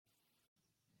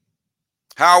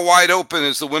How wide open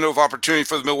is the window of opportunity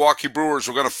for the Milwaukee Brewers?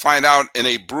 We're going to find out in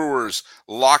a Brewers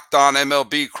Locked On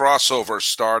MLB crossover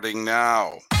starting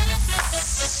now.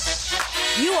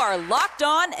 You are Locked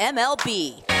On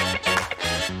MLB.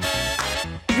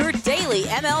 Your daily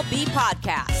MLB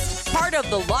podcast. Part of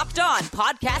the Locked On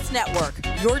Podcast Network.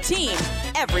 Your team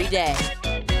every day.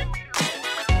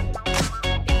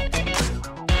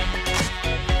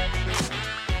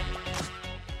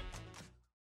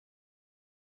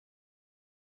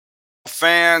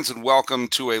 Fans, and welcome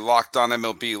to a Locked On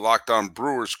MLB, Locked On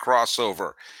Brewers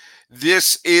crossover.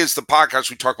 This is the podcast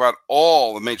we talk about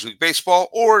all of Major League Baseball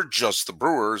or just the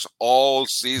Brewers all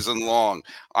season long.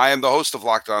 I am the host of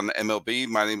Locked On MLB.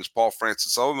 My name is Paul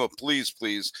Francis Sullivan.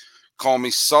 Please call me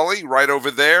Sully. Right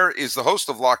over there is the host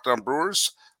of Locked On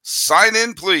Brewers. Sign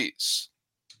in, please.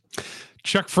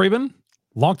 Chuck Freimund,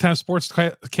 longtime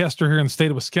sportscaster here in the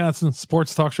state of Wisconsin,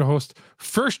 sports talk show host,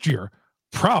 first year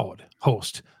proud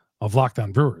host of Locked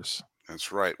On Brewers.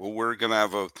 That's right. Well, we're going to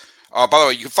have a... by the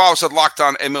way, you can follow us at Locked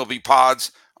On MLB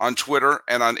Pods on Twitter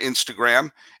and on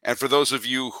Instagram. And for those of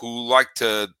you who like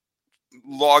to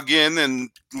log in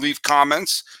and leave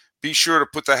comments, be sure to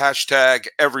put the hashtag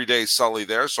EverydaySully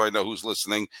there so I know who's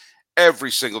listening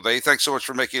every single day. Thanks so much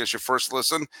for making us your first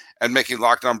listen and making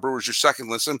Locked On Brewers your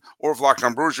second listen. Or if Locked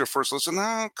On Brewers your first listen,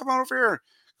 come on over here.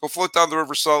 Go float down the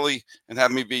river, Sully, and have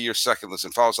me be your second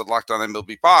listen. Follow us at Locked On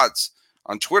MLB Pods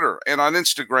on Twitter and on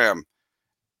Instagram,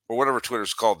 or whatever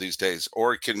Twitter's called these days,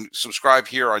 or you can subscribe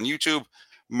here on YouTube.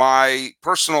 My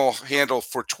personal handle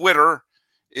for Twitter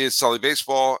is Sully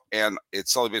Baseball, and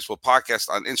it's Sully Baseball Podcast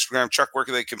on Instagram. Chuck, where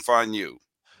can they find you?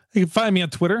 You can find me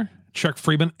on Twitter, Chuck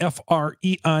Freimund,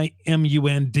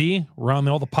 Freimund. We're on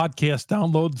all the podcast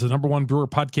downloads, the number one Brewer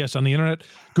podcast on the internet,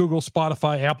 Google,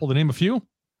 Spotify, Apple, to name a few.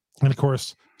 And of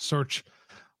course, search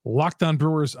Locked On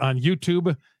Brewers on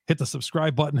YouTube. Hit the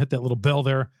subscribe button, hit that little bell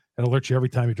there. It'll alert you every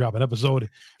time you drop an episode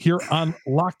here on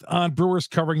Locked On Brewers,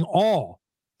 covering all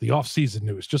the off-season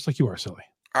news, just like you are, Sully.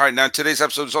 All right, now today's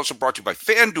episode is also brought to you by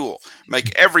FanDuel.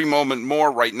 Make every moment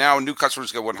more. Right now, new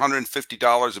customers get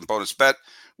 $150 in bonus bet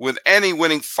with any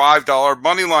winning $5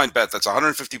 money line bet. That's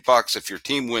 $150 if your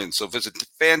team wins. So visit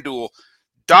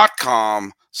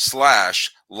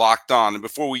FanDuel.com/locked on. And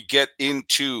before we get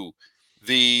into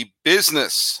the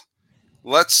business,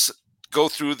 let's go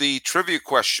through the trivia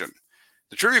question.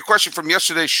 The trivia question from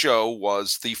yesterday's show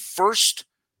was the first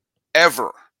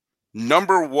ever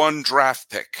number one draft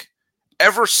pick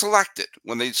ever selected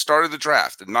when they started the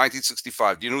draft in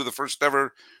 1965. Do you know who the first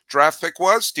ever draft pick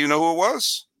was? Do you know who it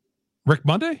was? Rick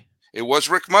Monday? It was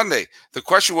Rick Monday. The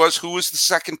question was, who was the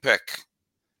second pick?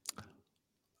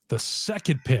 The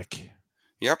second pick?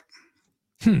 Yep.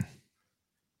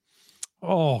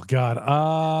 Oh, God.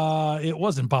 It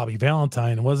wasn't Bobby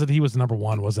Valentine, was it? He was number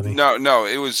one, wasn't he? No.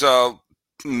 It was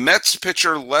Mets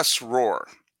pitcher Les Rohr.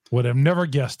 Would have never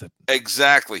guessed it.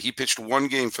 Exactly. He pitched one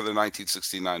game for the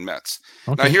 1969 Mets.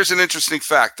 Okay. Now, here's an interesting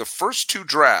fact. The first two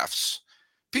drafts,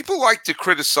 people like to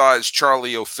criticize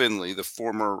Charlie O'Finley, the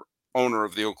former owner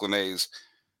of the Oakland A's,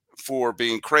 for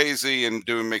being crazy and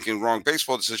making wrong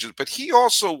baseball decisions, but he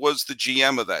also was the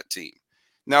GM of that team.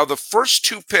 Now, the first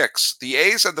two picks, the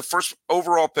A's had the first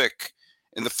overall pick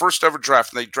in the first ever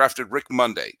draft, and they drafted Rick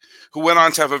Monday, who went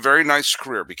on to have a very nice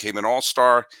career, became an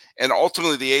all-star, and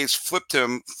ultimately the A's flipped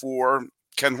him for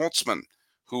Ken Holtzman,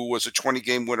 who was a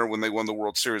 20-game winner when they won the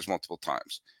World Series multiple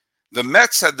times. The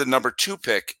Mets had the number two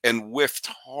pick and whiffed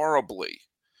horribly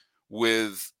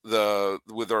with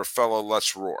our fellow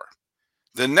Les Rohr.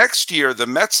 The next year, the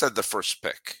Mets had the first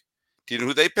pick. Do you know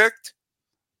who they picked?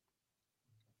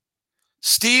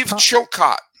 Steve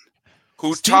Chilcott,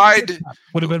 who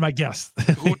would have been my guess.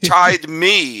 who tied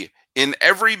me in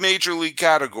every major league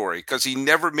category because he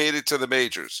never made it to the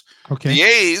majors. Okay. The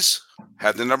A's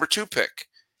had the number two pick.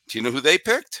 Do you know who they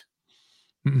picked?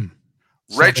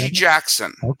 Reggie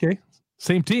Jackson. Okay.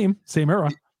 Same team, same era.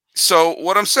 So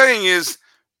what I'm saying is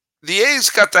the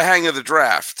A's got the hang of the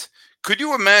draft. Could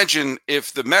you imagine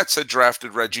if the Mets had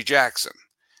drafted Reggie Jackson?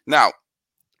 Now,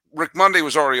 Rick Monday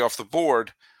was already off the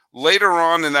board. Later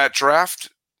on in that draft,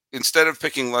 instead of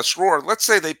picking Les Rohr, let's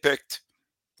say they picked,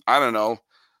 I don't know,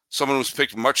 someone who was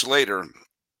picked much later,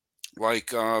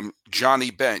 like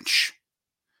Johnny Bench.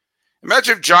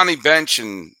 Imagine if Johnny Bench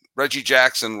and Reggie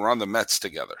Jackson were on the Mets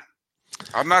together.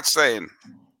 I'm not saying.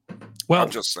 Well,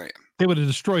 I'm just saying. They would have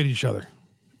destroyed each other.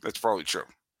 That's probably true.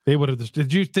 They would have.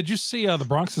 Did you see The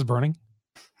Bronx is Burning?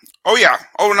 Oh, yeah.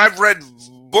 Oh, and I've read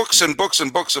books and books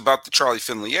and books about the Charlie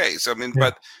Finley A's. I mean,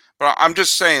 yeah. but I'm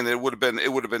just saying that it would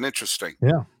have been interesting.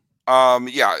 Yeah.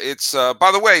 Yeah. It's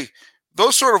by the way,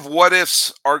 those sort of what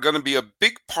ifs are going to be a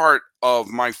big part of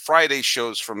my Friday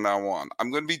shows from now on.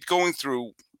 I'm going to be going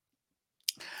through.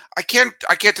 I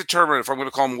can't determine if I'm going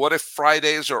to call them what if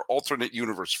Fridays or alternate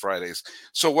universe Fridays.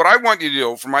 So what I want you to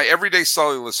do for my everyday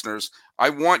Sully listeners, I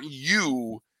want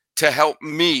you to help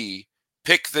me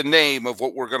pick the name of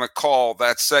what we're going to call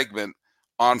that segment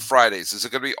on Fridays. Is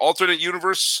it going to be alternate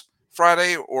universe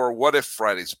Friday or what if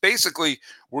Fridays? Basically,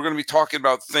 we're going to be talking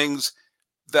about things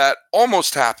that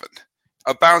almost happened.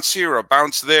 A bounce here, a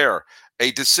bounce there,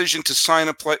 a decision to sign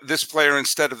this player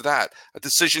instead of that, a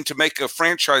decision to make a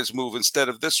franchise move instead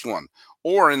of this one.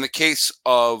 Or in the case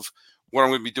of what I'm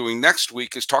going to be doing next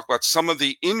week is talk about some of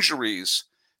the injuries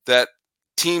that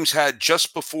teams had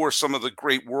just before some of the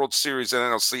great World Series and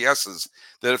NLCSs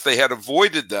that if they had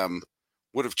avoided them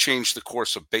would have changed the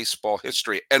course of baseball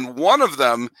history. And one of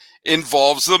them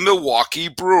involves the Milwaukee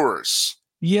Brewers.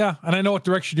 Yeah, and I know what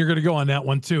direction you're going to go on that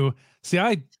one too. See,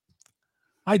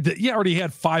 you already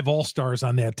had 5 All-Stars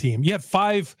on that team. You had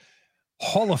 5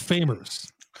 Hall of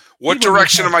Famers. What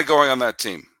direction am I going on that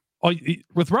team? Oh,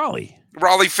 with Raleigh.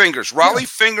 Raleigh Fingers. Raleigh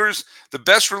Fingers, the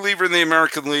best reliever in the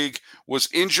American League, was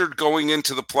injured going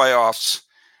into the playoffs,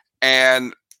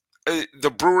 and the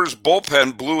Brewers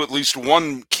bullpen blew at least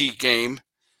one key game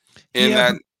in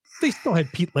that. They still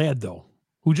had Pete Ladd, though,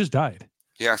 who just died.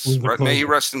 Yes, may he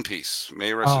rest in peace. May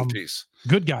he rest in peace.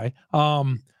 Good guy.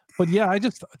 But yeah, I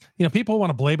just, people want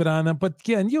to blame it on them. But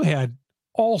again, you had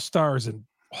All-Stars and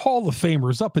Hall of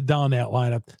Famers up and down that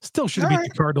lineup. Still should have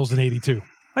beat the Cardinals in 82.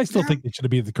 I still think they should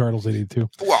have beat the Cardinals in 82.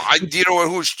 Well,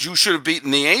 who should have beaten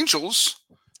the Angels?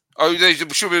 Oh, they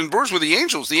should have been Brewers with the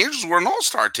Angels. The Angels were an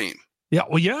all-star team. Yeah,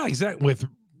 well, yeah, exactly. With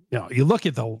you look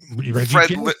at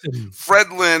the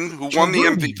Fred Lynn, who won the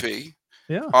MVP.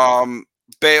 Yeah.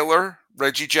 Baylor,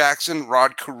 Reggie Jackson,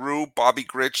 Rod Carew, Bobby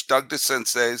Grich, Doug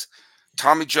DeSenses,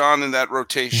 Tommy John in that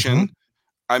rotation. Mm-hmm.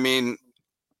 I mean,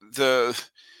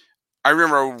 I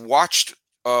remember I watched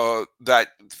that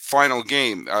final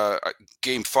game,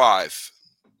 Game 5,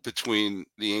 between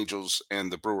the Angels and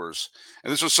the Brewers.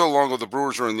 And this was so long ago, the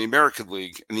Brewers were in the American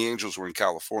League and the Angels were in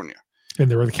California.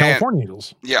 And they were the California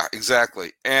Angels. Yeah,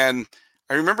 exactly. And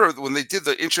I remember when they did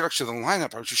the introduction of the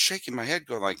lineup, I was just shaking my head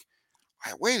going like,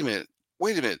 wait a minute.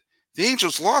 The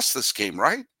Angels lost this game,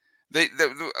 right?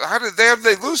 How did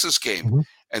they lose this game? Mm-hmm.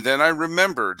 And then I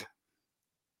remembered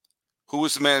who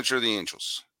was the manager of the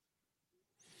Angels.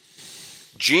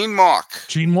 Gene Mauch.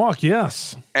 Gene Mauch,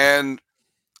 yes. And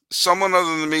someone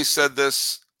other than me said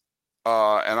this,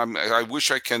 and I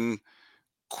wish I can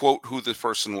quote who the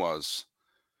person was,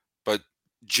 but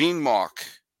Gene Mauch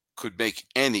could make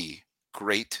any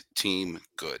great team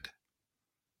good.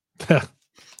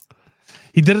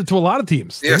 He did it to a lot of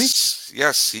teams.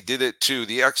 Yes, he did it to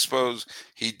the Expos.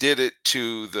 He did it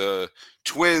to the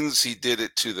Twins. He did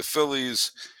it to the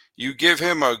Phillies. You give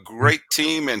him a great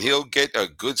team, and he'll get a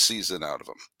good season out of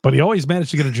them. But he always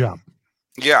managed to get a job.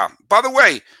 Yeah. By the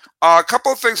way, a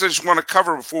couple of things I just want to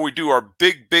cover before we do our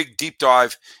big deep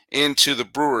dive into the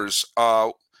Brewers.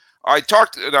 I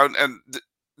talked, and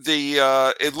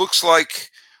it looks like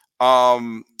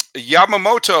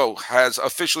Yamamoto has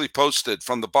officially posted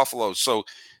from the Buffalo. So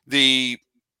the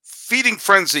feeding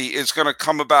frenzy is going to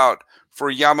come about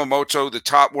for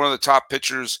Yamamoto, one of the top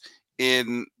pitchers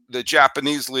in the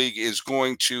Japanese league, is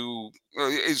going to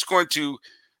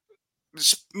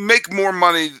make more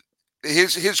money.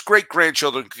 His great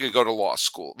grandchildren can go to law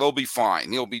school. They'll be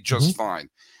fine. He'll be just fine.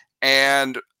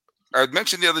 And I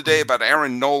mentioned the other day about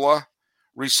Aaron Nola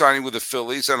re-signing with the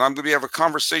Phillies, and I'm going to have a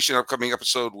conversation upcoming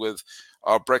episode with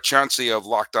Brett Chauncey of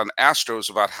Locked On Astros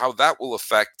about how that will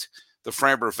affect the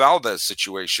Framber Valdez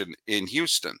situation in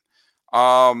Houston.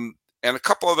 And a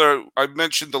couple other, I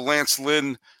mentioned the Lance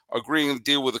Lynn agreeing to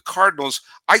deal with the Cardinals.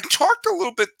 I talked a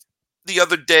little bit the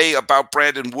other day about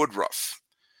Brandon Woodruff,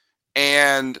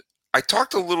 and I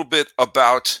talked a little bit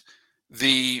about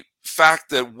the fact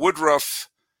that Woodruff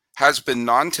has been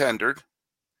non-tendered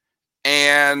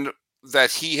and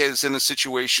that he is in a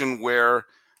situation where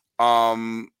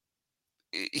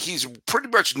he's pretty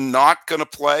much not going to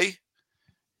play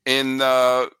in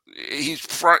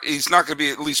he's not going to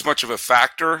be at least much of a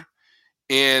factor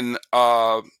in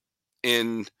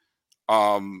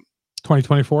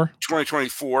 2024.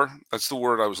 2024. That's the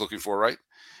word I was looking for, right?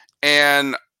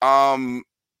 And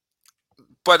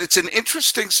but it's an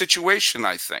interesting situation,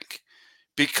 I think,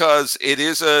 because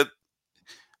it's an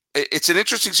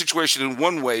interesting situation in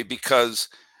one way, because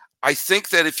I think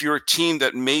that if you're a team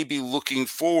that may be looking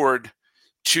forward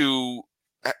to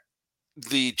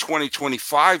the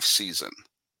 2025 season,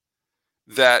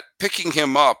 that picking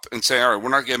him up and saying, all right, we're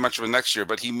not getting much of a next year,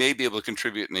 but he may be able to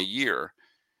contribute in a year,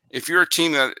 if you're a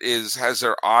team that has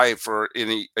their eye for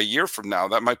in a year from now,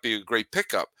 that might be a great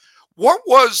pickup. What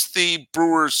was the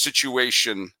Brewers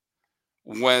situation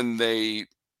when they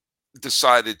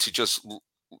decided to just,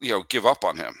 give up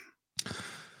on him?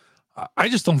 I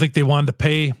just don't think they wanted to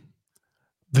pay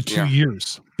the 2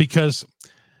 years, because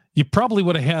you probably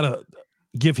would have had to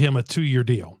give him a 2-year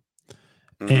deal.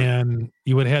 Mm-hmm. And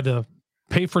you would have had to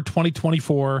pay for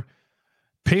 2024,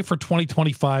 pay for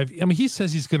 2025. I mean, he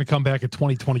says he's going to come back at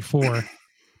 2024,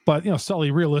 but,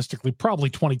 Sully, realistically, probably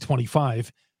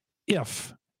 2025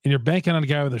 and you're banking on a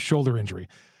guy with a shoulder injury.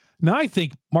 Now, I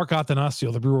think Mark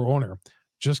Attanasio, the Brewer owner,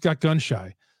 just got gun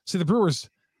shy. See, the Brewers,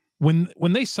 when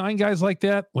they sign guys like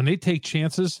that, when they take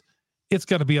chances, it's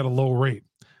got to be at a low rate.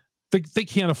 They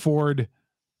can't afford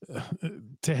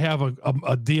to have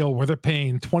a deal where they're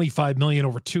paying $25 million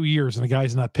over 2 years and the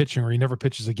guy's not pitching or he never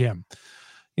pitches again.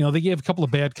 They gave a couple of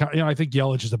bad. I think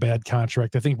Yelich is a bad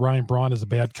contract. I think Ryan Braun is a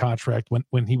bad contract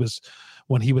when he was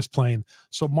playing.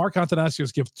 So Mark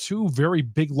Attanasios gives 2 very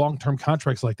big long-term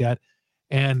contracts like that,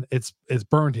 and it's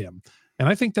burned him. And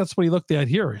I think that's what he looked at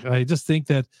here. I just think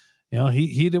that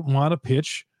he didn't want to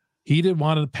pitch. He didn't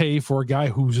want to pay for a guy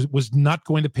who was not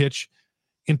going to pitch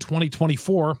in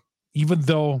 2024, even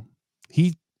though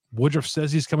Woodruff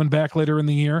says he's coming back later in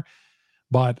the year.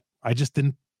 But they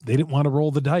didn't want to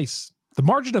roll the dice. The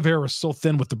margin of error is so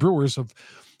thin with the Brewers of,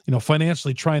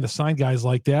 financially trying to sign guys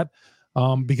like that,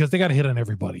 because they got to hit on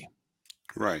everybody.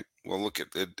 Right. Well, look at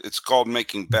it. It's called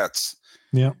making bets.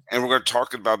 Yeah. And we're going to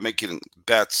talk about making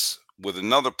bets with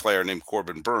another player named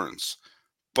Corbin Burnes.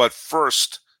 But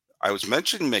first, I was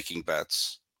mentioning making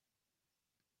bets.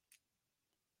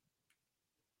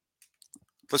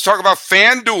 Let's talk about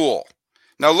FanDuel.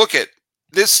 Now, look at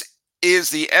this is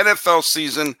the NFL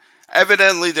season.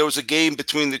 Evidently, there was a game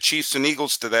between the Chiefs and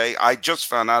Eagles today. I just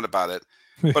found out about it.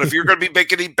 But if you're going to be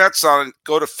making any bets on it,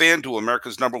 go to FanDuel,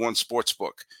 America's #1 sports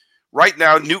book. Right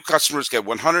now, new customers get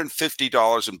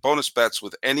 $150 in bonus bets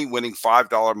with any winning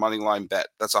 $5 money line bet.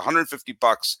 That's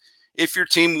 $150 if your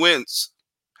team wins.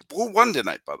 Who won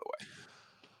tonight, by the way?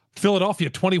 Philadelphia,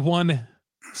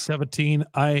 21-17.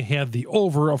 I had the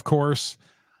over, of course.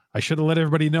 I should have let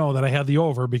everybody know that I had the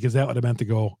over, because that would have meant to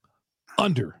go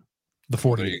under the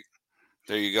 40.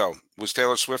 There you go. Was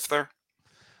Taylor Swift there?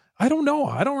 I don't know.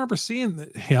 I don't remember seeing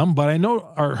him, but I know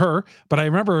her. But I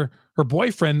remember her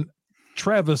boyfriend,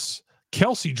 Travis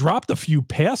Kelce, dropped a few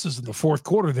passes in the fourth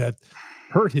quarter that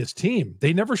hurt his team.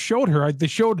 They never showed her. They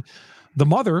showed the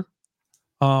mother,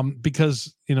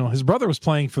 because his brother was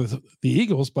playing for the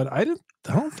Eagles, but I don't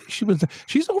think she was.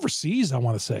 She's overseas, I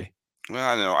want to say. Well,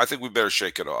 I know. I think we better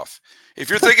shake it off. If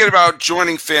you're thinking about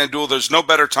joining FanDuel, there's no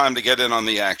better time to get in on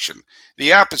the action.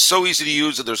 The app is so easy to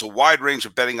use that there's a wide range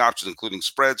of betting options, including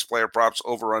spreads, player props,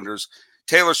 over-unders,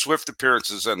 Taylor Swift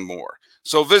appearances, and more.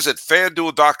 So visit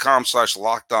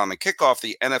FanDuel.com/lockedon and kick off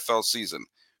the NFL season.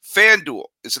 FanDuel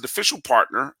is an official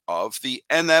partner of the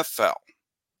NFL.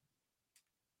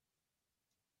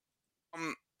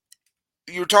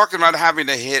 You're talking about having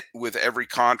to hit with every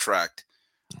contract.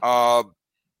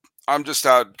 I'm just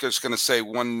going to say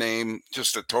one name,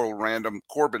 just a total random,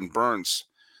 Corbin Burnes.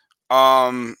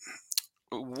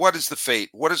 What is the fate?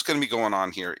 What is going to be going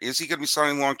on here? Is he going to be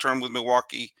signing long-term with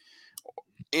Milwaukee?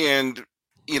 And,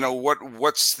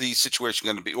 what's the situation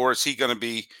going to be? Or is he going to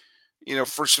be,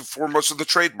 first and foremost of the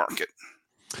trade market?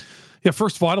 Yeah,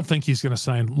 first of all, I don't think he's going to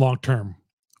sign long-term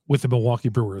with the Milwaukee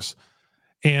Brewers.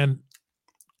 And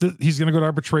he's going to go to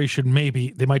arbitration,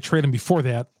 maybe. They might trade him before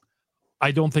that.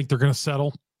 I don't think they're going to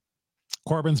settle.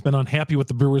 Corbin's been unhappy with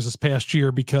the Brewers this past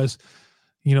year because,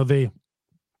 they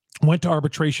went to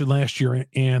arbitration last year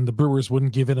and the Brewers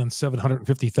wouldn't give it on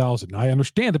 $750,000. I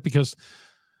understand it because,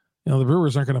 the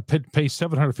Brewers aren't going to pay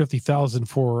 $750,000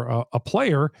 for a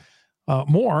player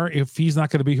more if he's not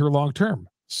going to be here long term.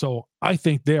 So I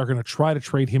think they are going to try to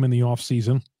trade him in the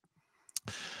offseason,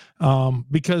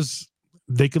 because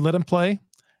they could let him play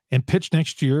and pitch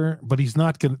next year, but he's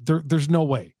not going to. There's no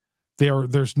way.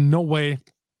 There's no way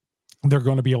they're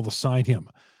going to be able to sign him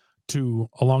to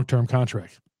a long-term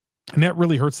contract. And that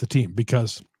really hurts the team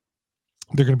because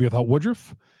they're going to be without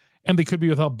Woodruff and they could be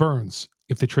without Burnes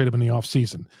if they trade him in the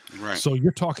offseason. Right. So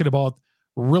you're talking about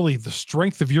really the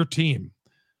strength of your team.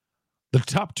 The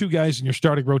top 2 guys in your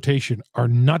starting rotation are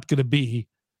not going to be,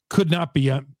 could not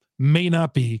be, may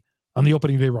not be on the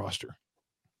opening day roster.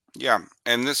 Yeah.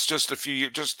 And this just a few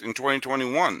years, just in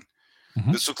 2021,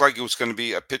 this looked like it was going to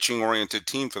be a pitching-oriented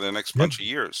team for the next bunch of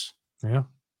years. Yeah.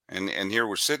 And here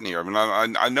we're sitting here. I mean,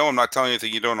 I know I'm not telling you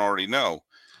anything you don't already know,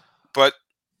 but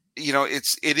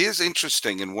it is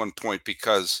interesting in one point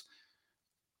because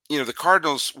the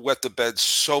Cardinals wet the bed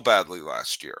so badly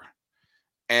last year,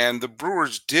 And the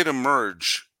Brewers did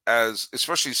emerge as,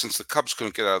 especially since the Cubs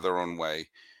couldn't get out of their own way.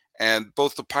 And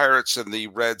both the Pirates and the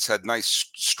Reds had nice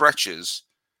stretches,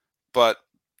 but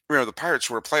the Pirates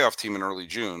were a playoff team in early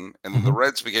June, and then the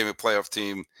Reds became a playoff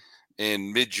team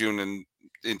in mid-June and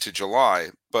into July.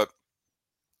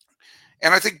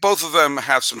 And I think both of them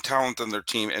have some talent on their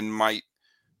team and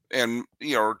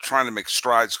are trying to make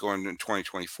strides going in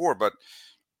 2024. But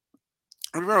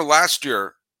I remember last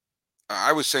year,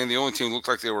 I was saying the only team looked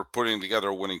like they were putting together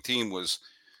a winning team was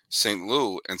St.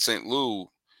 Louis, and St. Louis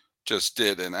just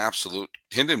did an absolute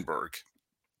Hindenburg.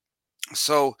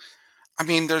 So, I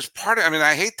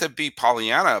hate to be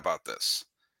Pollyanna about this.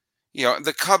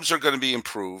 The Cubs are going to be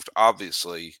improved,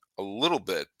 obviously, a little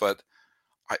bit, but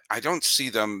I don't see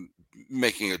them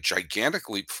making a gigantic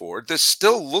leap forward. This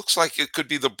still looks like it could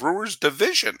be the Brewers'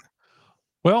 division.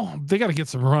 Well, they got to get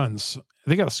some runs.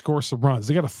 They got to score some runs.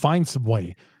 They got to find some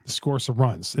way to score some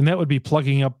runs. And that would be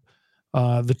plugging up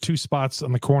the two spots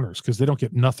on the corners, because they don't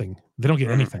get nothing. They don't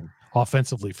get anything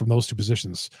offensively from those two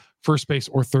positions, first base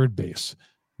or third base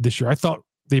this year. I thought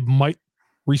they might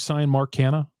re-sign Mark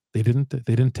Canha. They didn't.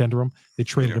 They didn't tender him. They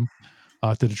traded him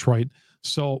to Detroit.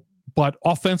 So, but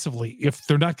offensively, if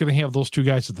they're not going to have those two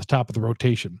guys at the top of the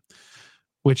rotation,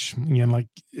 which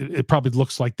it probably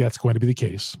looks like that's going to be the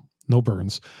case. No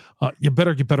Burns. You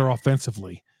better get better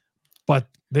offensively. But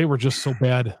they were just so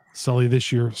bad, Sully,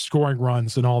 this year, scoring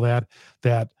runs and all that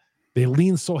they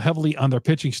lean so heavily on their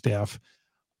pitching staff.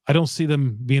 I don't see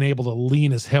them being able to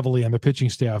lean as heavily on their pitching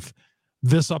staff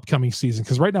this upcoming season,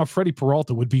 because right now Freddie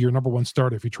Peralta would be your number one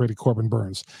starter if you traded Corbin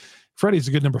Burns. Freddie's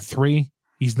a good number 3.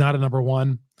 He's not a number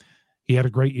 1. He had a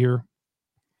great year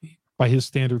by his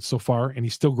standards so far, and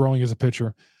he's still growing as a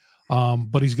pitcher.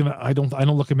 But he's gonna. I don't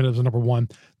look at him as a number 1.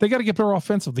 They got to get better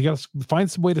offensive. They got to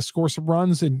find some way to score some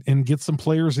runs and get some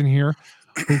players in here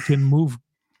who can move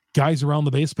guys around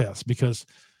the base paths. Because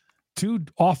too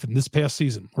often this past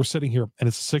season, we're sitting here and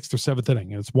it's the 6th or 7th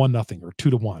inning and it's 1-0 or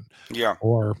 2-1,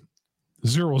 or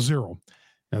 0-0,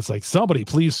 and it's like, somebody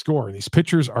please score. And these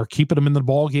pitchers are keeping them in the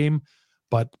ball game,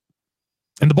 and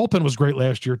the bullpen was great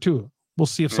last year too. We'll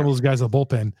see if some of those guys in the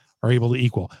bullpen are able to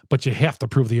equal, but you have to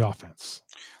prove the offense.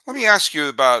 Let me ask you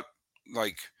about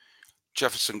like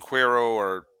Jefferson Cuero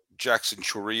or Jackson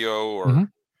Chourio or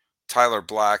Tyler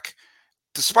Black.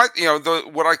 Despite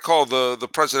what I call the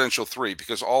presidential 3,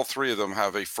 because all 3 of them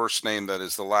have a first name that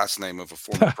is the last name of a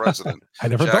former president. I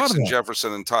never thought of Jackson, that.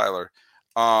 Jefferson, and Tyler.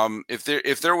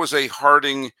 If there was a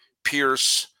Harding,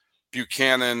 Pierce,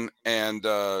 Buchanan, and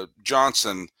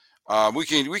Johnson, we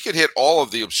could hit all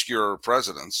of the obscure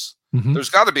presidents. There's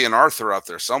got to be an Arthur out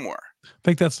there somewhere. I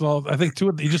think that's all. I think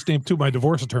you just named 2 of my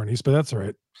divorce attorneys, but that's all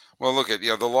right. Well, look at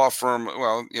the law firm.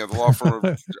 Well, the law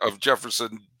firm of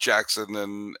Jefferson,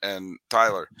 Jackson, and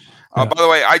Tyler. By the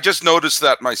way, I just noticed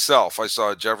that myself. I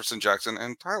saw Jefferson, Jackson,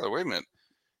 and Tyler. Wait a minute.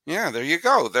 Yeah, there you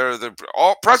go. They're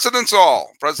all presidents.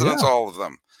 All of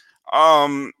them.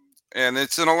 And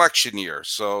it's an election year,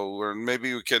 so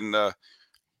maybe we can.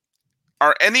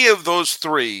 Are any of those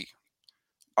 3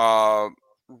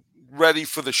 ready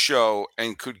for the show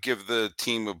and could give the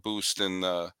team a boost in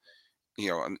on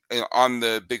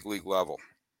the big league level?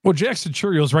 Well, Jackson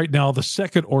Chourio is right now the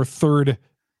 2nd or 3rd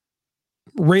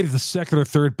rated, the 2nd or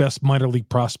 3rd best minor league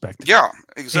prospect. Yeah,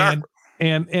 exactly.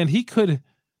 And he could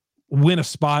win a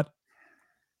spot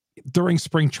during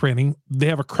spring training. They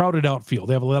have a crowded outfield.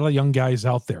 They have a lot of young guys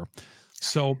out there.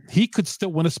 So he could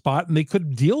still win a spot, and they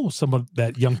could deal with some of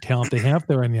that young talent they have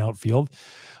there in the outfield.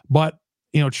 But,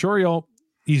 Chourio,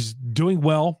 he's doing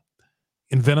well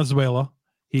in Venezuela.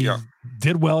 He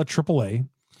did well at AAA.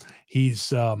 He's,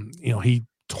 he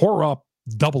tore up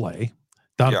AA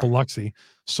down at Biloxi.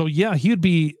 So, he would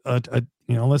be,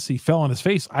 unless he fell on his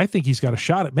face, I think he's got a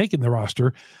shot at making the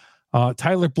roster.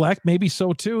 Tyler Black, maybe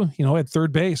so too, at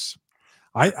third base.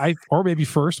 Or maybe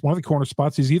first, one of the corner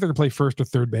spots. He's either going to play first or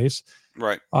third base.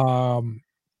 Right.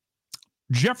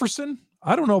 Jefferson,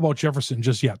 I don't know about Jefferson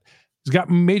just yet. He's got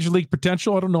major league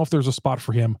potential. I don't know if there's a spot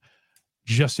for him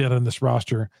just yet on this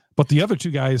roster, but the other 2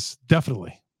 guys,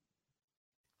 definitely.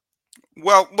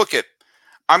 Well,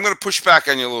 I'm going to push back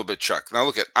on you a little bit, Chuck.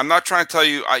 Now, I'm not trying to tell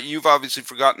you, you've obviously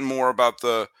forgotten more about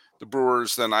the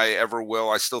Brewers than I ever will.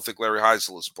 I still think Larry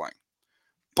Heisel is playing.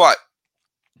 But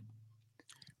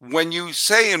when you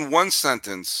say in one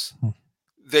sentence,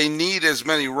 they need as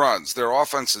many runs, their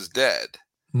offense is dead,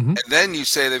 and then you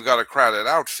say they've got a crowded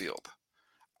outfield,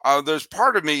 there's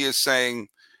part of me is saying,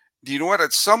 do you know what?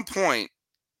 At some point,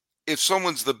 if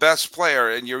someone's the best player,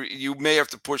 and you may have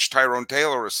to push Tyrone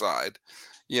Taylor aside,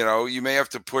 you may have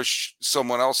to push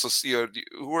someone else, I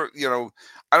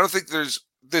don't think there's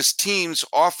this team's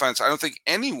offense. I don't think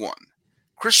anyone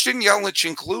Christian Yelich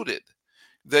included,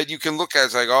 that you can look at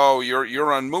as like, oh,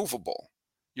 you're unmovable.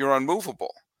 You're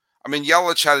unmovable. I mean,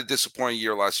 Yelich had a disappointing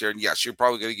year last year, and yes, you're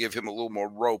probably going to give him a little more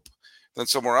rope than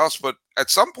somewhere else. But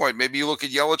at some point, maybe you look at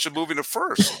Yelich and moving to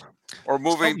first or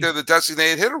moving to the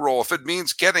designated hitter role if it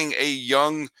means getting a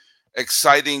young,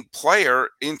 exciting player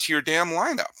into your damn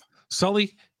lineup.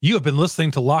 Sully, you have been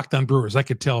listening to Locked On Brewers. I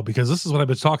could tell because this is what I've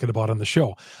been talking about on the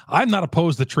show. I'm not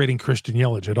opposed to trading Christian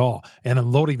Yelich at all and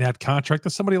unloading that contract to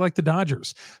somebody like the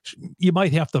Dodgers. You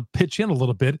might have to pitch in a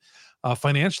little bit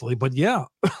financially, but yeah,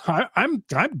 I'm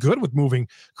good with moving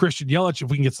Christian Yelich if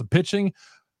we can get some pitching,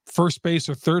 first base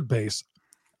or third base.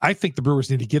 I think the Brewers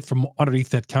need to get from underneath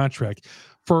that contract.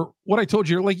 For what I told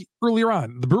you like earlier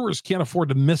on, the Brewers can't afford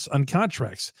to miss on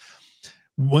contracts.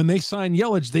 When they signed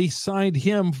Yelich, they signed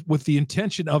him with the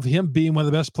intention of him being one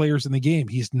of the best players in the game.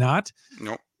 He's not.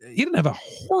 Nope. He didn't have a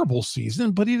horrible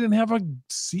season, but he didn't have a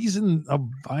season of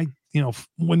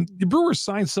when the Brewers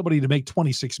signed somebody to make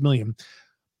 $26 million,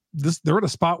 they're at a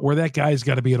spot where that guy's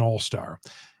got to be an all-star.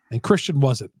 And Christian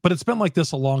wasn't. But it's been like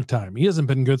this a long time. He hasn't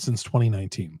been good since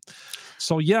 2019.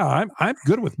 So yeah, I'm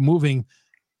good with moving.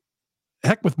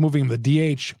 Heck with moving the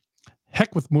DH.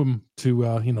 Heck with moving to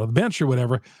the bench or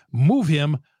whatever. Move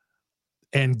him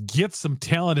and get some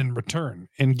talent in return,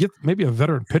 and get maybe a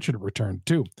veteran pitcher to return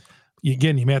too.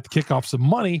 Again, you may have to kick off some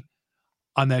money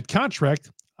on that contract.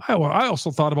 I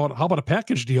also thought about how about a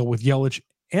package deal with Yelich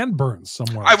and Burns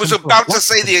somewhere. I was about to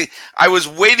say I was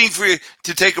waiting for you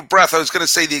to take a breath. I was going to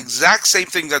say the exact same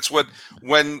thing. That's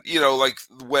when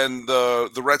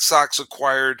the Red Sox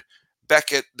acquired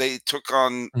Beckett, they took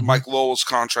on Mike Lowell's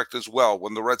contract as well.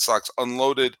 When the Red Sox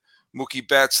unloaded Mookie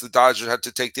Betts, the Dodgers had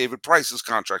to take David Price's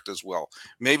contract as well.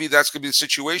 Maybe that's going to be the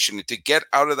situation. To get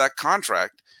out of that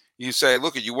contract, you say,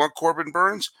 look, you want Corbin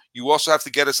Burns? You also have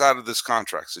to get us out of this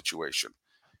contract situation.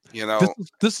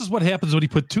 This is what happens when you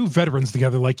put two veterans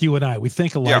together like you and I. We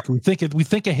think alike. Yeah. We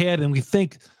think ahead, and we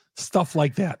think stuff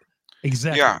like that.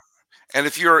 Exactly. Yeah. And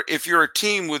if you're a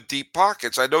team with deep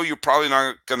pockets, I know you're probably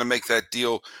not going to make that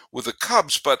deal with the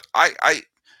Cubs, but I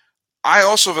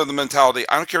also have the mentality,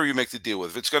 I don't care who you make the deal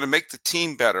with. If it's going to make the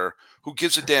team better, who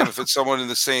gives a damn if it's someone in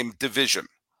the same division?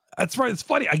 That's right. It's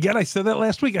funny. Again, I said that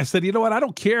last week. I said, you know what? I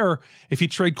don't care if you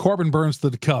trade Corbin Burns to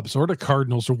the Cubs or the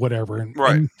Cardinals or whatever. And,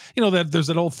 right. And, that there's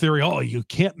an old theory, you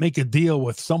can't make a deal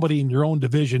with somebody in your own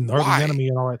division or the enemy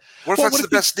and all that. What if that's the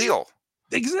best deal?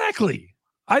 Exactly.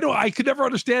 I could never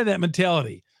understand that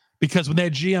mentality, because when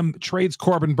that GM trades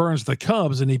Corbin Burns to the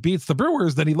Cubs and he beats the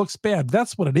Brewers, then he looks bad.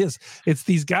 That's what it is. It's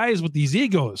these guys with these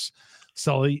egos.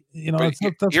 So, that's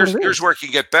here's where it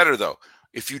can get better, though.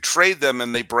 If you trade them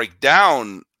and they break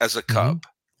down as a Cub,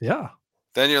 then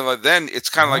then it's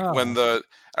kind of like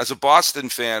as a Boston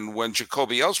fan, when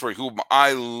Jacoby Ellsbury, whom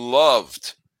I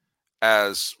loved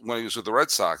when he was with the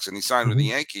Red Sox and he signed with the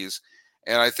Yankees,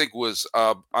 and I think was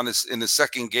in the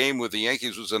second game with the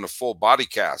Yankees was in a full body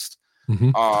cast.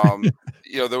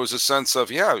 There was a sense of,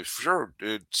 sure,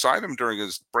 sign him during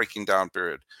his breaking down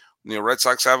period. Red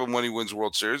Sox have him when he wins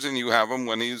World Series, and you have him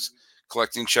when he's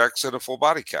collecting checks at a full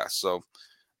body cast. So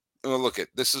look at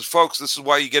this is, folks. This is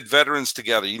why you get veterans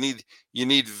together. You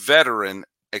need veteran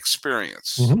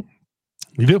experience.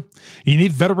 You do. You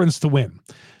need veterans to win.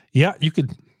 Yeah, you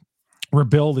could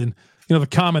rebuild, and the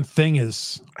common thing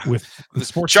is with the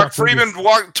sports. Chuck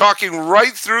Freimund talking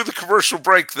right through the commercial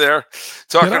break there,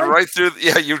 right through.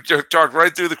 Yeah, you talked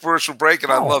right through the commercial break,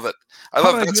 and I love it. I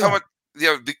love it. That's how much.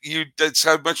 That's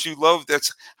how much you love.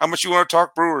 That's how much you want to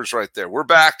talk Brewers right there. We're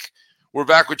back. We're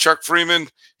back with Chuck Freimund.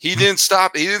 He didn't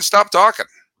stop. He didn't stop talking.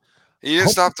 He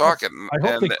didn't stop talking. I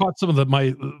hope they caught some of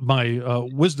my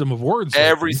wisdom of words.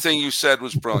 Everything you said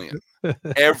was brilliant.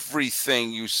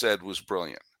 Everything you said was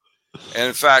brilliant. And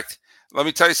in fact, let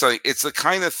me tell you something. It's the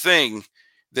kind of thing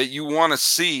that you want to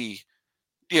see,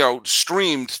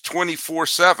 streamed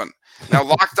 24/7. Now,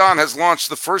 Locked On has launched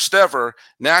the first ever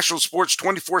national sports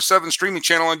 24/7 streaming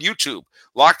channel on YouTube.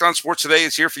 Locked On Sports Today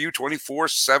is here for you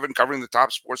 24/7, covering the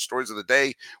top sports stories of the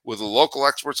day with the local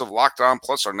experts of Locked On,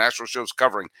 plus our national shows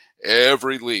covering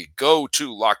every league. Go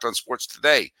to Locked On Sports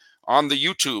Today on the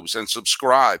YouTubes and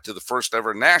subscribe to the first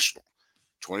ever national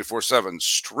 24/7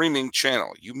 streaming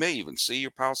channel. You may even see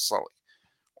your pal Sully,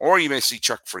 or you may see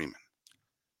Chuck Freimund,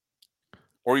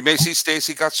 or you may see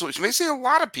Stacey Gotsulis. You may see a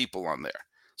lot of people on there.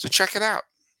 So check it out.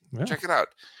 Yeah. Check it out.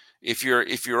 If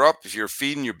you're up, if you're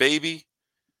feeding your baby,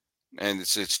 and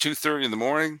it's 2:30 in the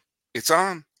morning, it's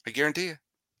on. I guarantee you,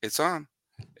 it's on.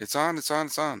 It's on. It's on.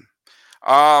 It's on.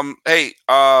 Hey, in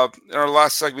our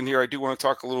last segment here, I do want to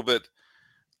talk a little bit.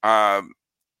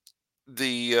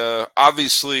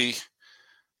 Obviously,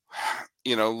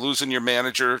 losing your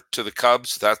manager to the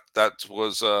Cubs, that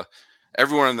was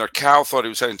everyone in their cow thought he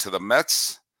was heading to the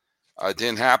Mets.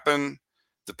 Didn't happen.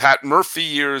 The Pat Murphy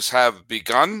years have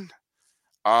begun.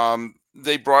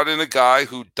 They brought in a guy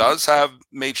who does have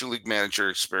major league manager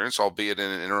experience, albeit in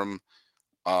an interim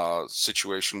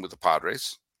situation with the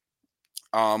Padres.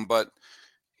 But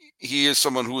he is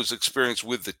someone who is experienced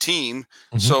with the team.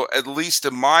 Mhm. So at least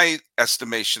in my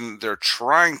estimation, they're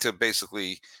trying to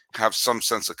basically have some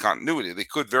sense of continuity. They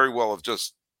could very well have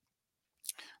just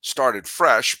started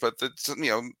fresh, but that's,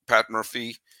 Pat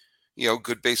Murphy,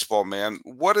 good baseball man.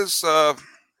 What's the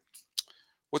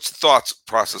thoughts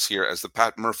process here as the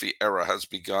Pat Murphy era has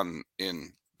begun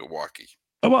in Milwaukee?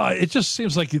 Well, it just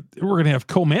seems like we're going to have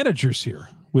co-managers here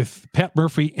with Pat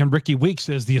Murphy and Ricky Weeks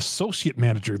as the associate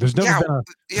manager. There's never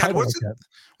been a title like that.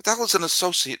 That was an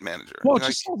associate manager. Well, it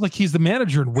just sounds like he's the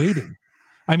manager in waiting.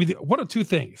 I mean, one of two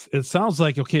things. It sounds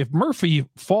like, okay, if Murphy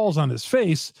falls on his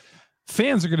face,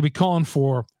 fans are going to be calling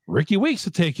for Ricky Weeks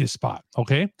to take his spot,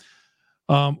 okay?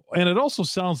 And it also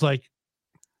sounds like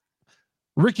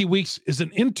Ricky Weeks is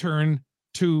an intern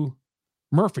to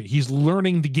Murphy. He's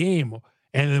learning the game.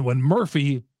 And then when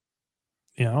Murphy,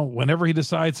 whenever he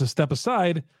decides to step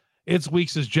aside, it's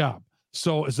Weeks' job.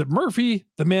 So is it Murphy,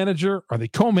 the manager? Are they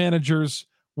co-managers?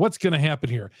 What's going to happen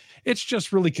here? It's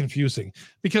just really confusing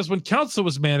because when Counsell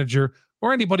was manager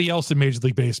or anybody else in Major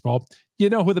League Baseball, you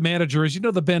know who the manager is,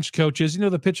 the bench coach is,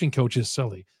 the pitching coach is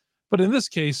silly. But in this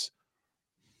case,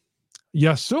 you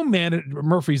assume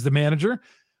Murphy's the manager,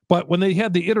 but when they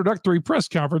had the introductory press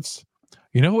conference,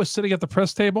 who was sitting at the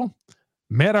press table?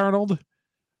 Matt Arnold,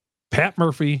 Pat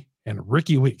Murphy, and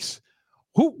Ricky Weeks.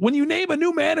 When you name a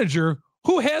new manager,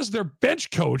 who has their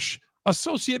bench coach,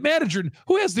 associate manager,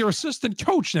 who has their assistant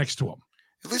coach next to him?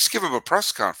 At least give him a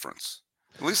press conference.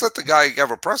 At least let the guy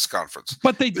have a press conference.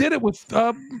 But they did it with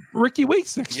Ricky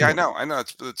Weeks next to him. Yeah, I know.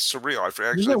 It's surreal.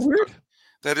 Isn't that weird?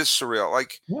 That is surreal.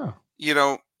 Yeah.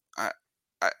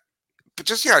 But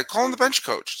just, call him the bench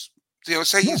coach.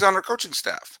 Say he's on our coaching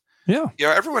staff. Yeah.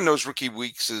 Everyone knows Ricky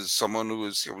Weeks is someone who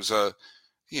was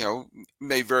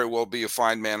may very well be a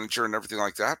fine manager and everything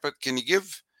like that. But can you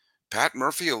give Pat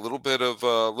Murphy a little bit of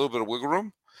wiggle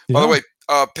room? Yeah. By the way,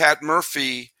 Pat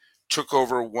Murphy took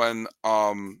over when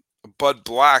Bud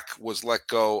Black was let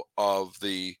go of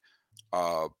the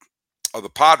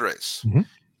Padres. Mm-hmm.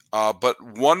 But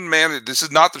one man, this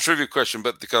is not the trivia question,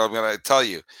 but because I'm going to tell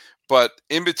you, but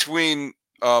in between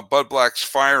Bud Black's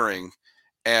firing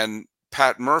and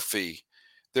Pat Murphy,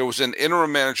 there was an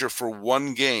interim manager for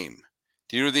one game.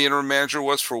 Do you know who the interim manager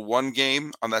was for one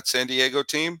game on that San Diego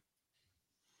team?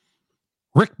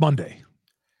 Rick Monday.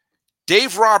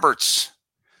 Dave Roberts.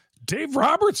 Dave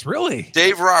Roberts, really?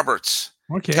 Dave Roberts.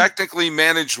 Okay. Technically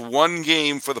managed one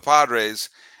game for the Padres,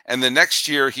 and the next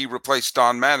year he replaced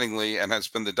Don Mattingly and has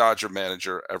been the Dodger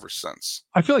manager ever since.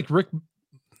 I feel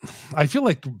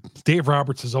like Dave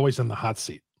Roberts is always in the hot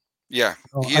seat. Yeah,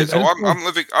 he is.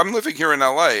 I'm living here in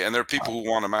LA, and there are people who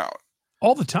want him out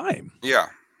all the time. Yeah.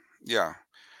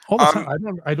 All the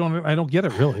time. I don't get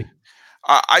it really.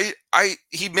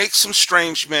 He makes some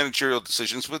strange managerial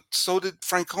decisions, but so did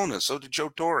Francona, so did Joe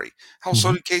Torre. Hell,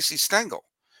 so did Casey Stengel.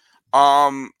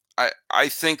 I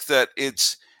think that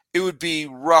it would be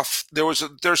rough. There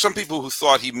are some people who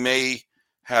thought he may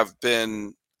have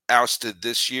been ousted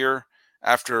this year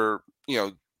after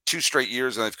 2 straight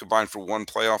years, and they've combined for one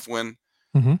playoff win.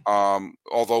 Mm-hmm.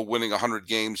 Although winning 100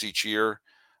 games each year,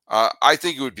 I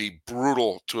think it would be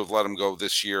brutal to have let him go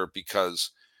this year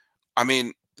because, I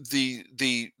mean,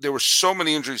 there were so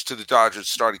many injuries to the Dodgers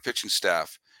starting pitching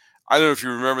staff. I don't know if you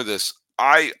remember this.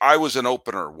 I was an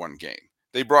opener one game.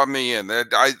 They brought me in.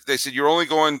 They said you're only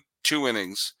going 2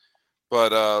 innings,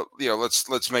 but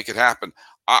let's make it happen.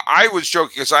 I was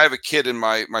joking because I have a kid in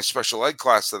my special ed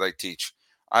class that I teach.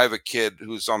 I have a kid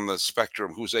who's on the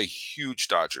spectrum who's a huge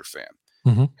Dodger fan.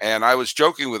 Mm-hmm. And I was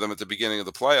joking with him at the beginning of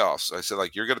the playoffs. I said,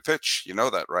 you're going to pitch. You know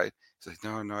that, right? He's like,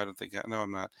 no, I don't think. No,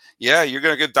 I'm not. Yeah, you're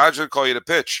going to get Dodger to call you to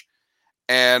pitch.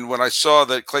 And when I saw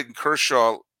that Clayton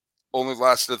Kershaw only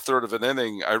lasted a third of an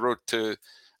inning, I wrote to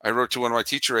one of my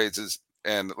teacher aides,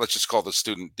 and let's just call the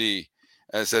student D.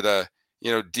 And I said,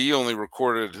 D only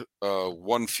recorded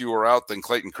 1 fewer out than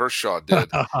Clayton Kershaw did.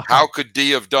 How could D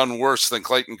have done worse than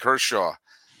Clayton Kershaw?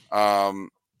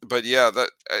 But yeah,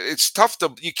 it's tough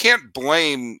you can't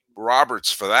blame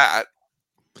Roberts for that.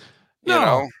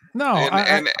 No.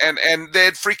 And they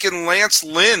had freaking Lance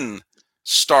Lynn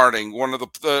starting one of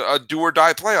a do or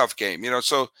die playoff game,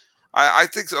 So I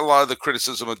think a lot of the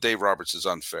criticism of Dave Roberts is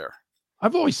unfair.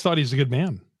 I've always thought he's a good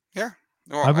man. Yeah.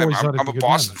 Well, I'm a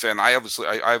Boston fan. I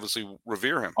obviously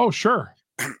revere him. Oh, sure.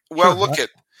 Well, sure.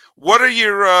 what are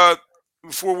your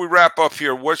before we wrap up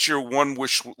here, what's your one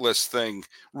wish list thing,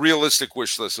 realistic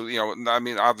wish list? I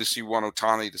mean, obviously you want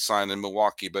Ohtani to sign in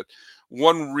Milwaukee, but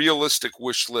one realistic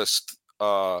wish list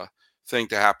thing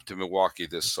to happen to Milwaukee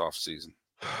this offseason.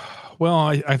 Well,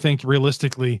 I think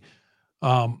realistically,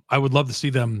 I would love to see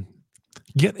them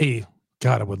get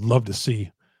I would love to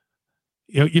see.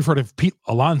 You've heard of Pete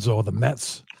Alonso of the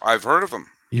Mets. I've heard of him.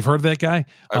 You've heard of that guy?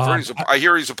 I've heard I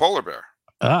hear he's a polar bear.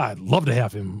 I'd love to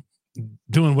have him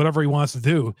doing whatever he wants to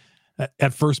do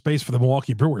at first base for the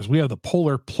Milwaukee Brewers. We have the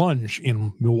polar plunge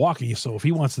in Milwaukee, so if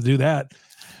he wants to do that,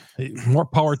 more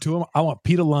power to him. I want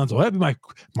Pete Alonso. That'd be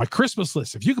my Christmas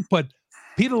list. If you could put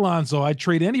Pete Alonso, I'd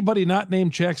trade anybody not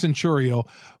named Jackson Churio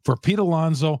for Pete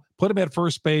Alonso, put him at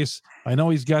first base. I know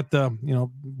he's got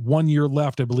 1 year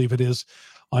left, I believe it is,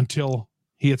 until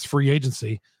he hits free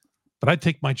agency, but I'd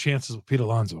take my chances with Pete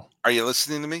Alonso. Are you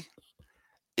listening to me?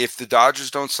 If the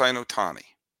Dodgers don't sign Ohtani,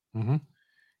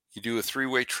 you do a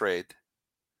 3-way trade.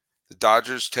 The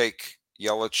Dodgers take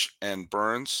Yelich and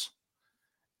Burns,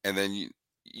 and then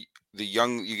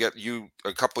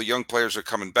a couple of young players are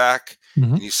coming back,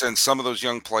 and you send some of those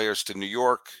young players to New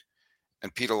York,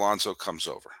 and Pete Alonso comes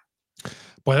over.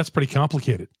 Boy, that's pretty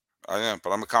complicated. I am,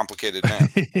 but I'm a complicated man.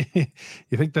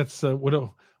 You think that's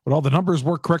would all the numbers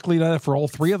work correctly for all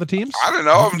three of the teams? I don't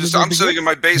know. I'm sitting in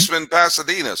my basement in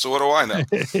Pasadena, so what do I know?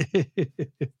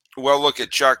 Well, look at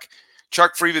Chuck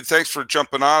Freimund. Thanks for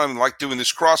jumping on. I like doing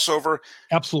this crossover.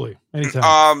 Absolutely,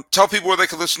 anytime. Tell people where they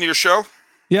can listen to your show.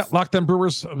 Yeah, Locked On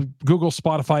Brewers, Google,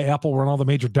 Spotify, Apple, we're on all the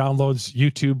major downloads.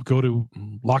 YouTube, go to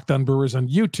Locked On Brewers on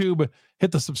YouTube.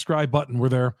 Hit the subscribe button. We're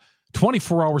there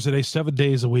 24 hours a day, 7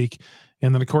 days a week.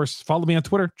 And then, of course, follow me on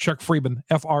Twitter, Chuck Freimund,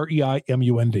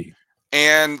 Freimund.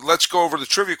 And let's go over the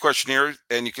trivia questionnaire,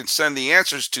 and you can send the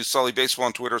answers to Sully Baseball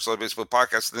on Twitter, Sully Baseball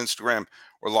Podcast on Instagram,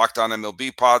 or Locked On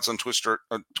MLB Pods on Twister.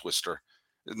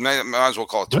 Might as well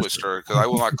call it Twister, because I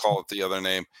will not call it the other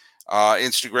name.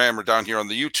 Instagram or down here on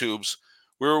the YouTubes.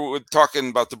 We're talking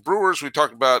about the Brewers. We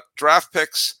talked about draft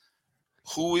picks.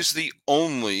 Who is the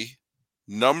only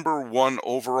 #1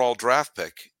 overall draft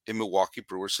pick in Milwaukee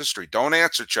Brewers history? Don't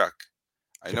answer, Chuck.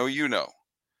 I know you know.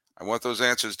 I want those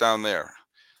answers down there.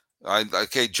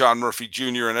 Okay, John Murphy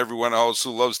Jr. and everyone else who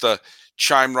loves to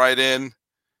chime right in.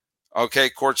 Okay,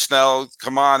 Court Snell,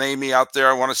 come on, Amy out there.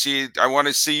 I want to see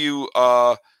you.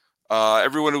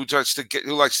 Everyone who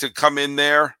likes to come in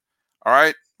there. All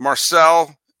right,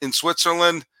 Marcel in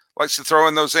Switzerland likes to throw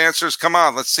in those answers. Come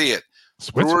on, let's see it.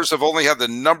 Brewers have only had the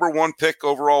 #1 pick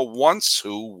overall once.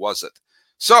 Who was it?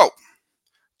 So,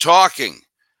 talking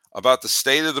about the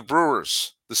state of the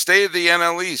Brewers, the state of the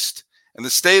NL East, and the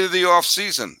state of the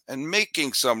offseason, and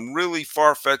making some really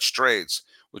far-fetched trades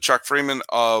with Chuck Freimund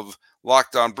of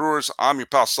Locked On Brewers. I'm your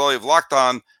pal Sully of Locked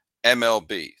On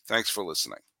MLB. Thanks for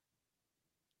listening.